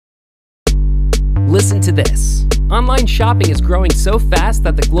Listen to this. Online shopping is growing so fast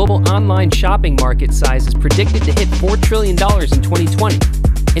that the global online shopping market size is predicted to hit $4 trillion in 2020.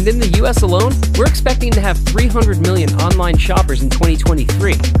 And in the US alone, we're expecting to have 300 million online shoppers in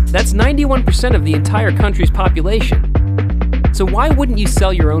 2023. That's 91% of the entire country's population. So why wouldn't you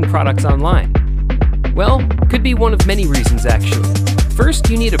sell your own products online? Well, could be one of many reasons actually. First,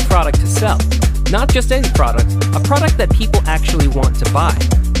 you need a product to sell. Not just any product, a product that people actually want to buy.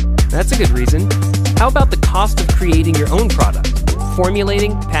 That's a good reason. How about the cost of creating your own product?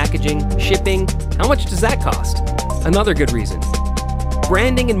 Formulating, packaging, shipping, how much does that cost? Another good reason.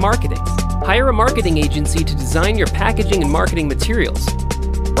 Branding and marketing. Hire a marketing agency to design your packaging and marketing materials.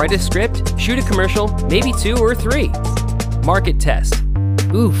 Write a script, shoot a commercial, maybe 2 or 3. Market test.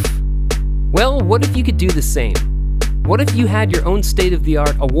 Oof. Well, what if you could do the same? What if you had your own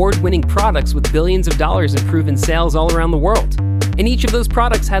state-of-the-art, award-winning products with billions of dollars in proven sales all around the world? And each of those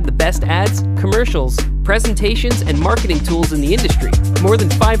products had the best ads, commercials, presentations, and marketing tools in the industry. More than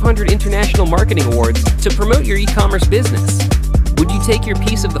 500 international marketing awards to promote your e-commerce business. Would you take your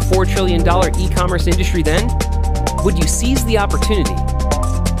piece of the $4 trillion e-commerce industry then? Would you seize the opportunity?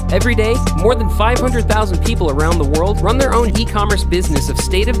 Every day, more than 500,000 people around the world run their own e-commerce business of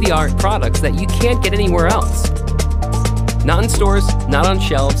state-of-the-art products that you can't get anywhere else. Not in stores, not on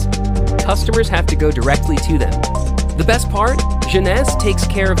shelves. Customers have to go directly to them. The best part? Jeunesse takes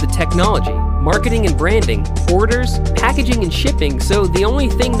care of the technology, marketing and branding, orders, packaging and shipping, so the only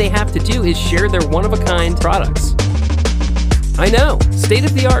thing they have to do is share their one-of-a-kind products. I know,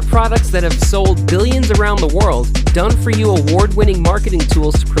 state-of-the-art products that have sold billions around the world, done-for-you award-winning marketing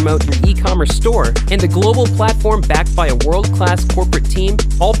tools to promote your e-commerce store, and a global platform backed by a world-class corporate team,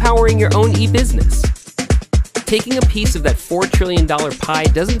 all powering your own e-business. Taking a piece of that $4 trillion pie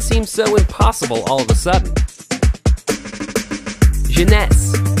doesn't seem so impossible all of a sudden.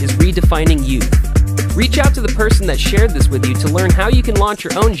 Jeunesse is redefining youth. Reach out to the person that shared this with you to learn how you can launch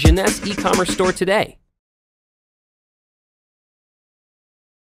your own Jeunesse e-commerce store today.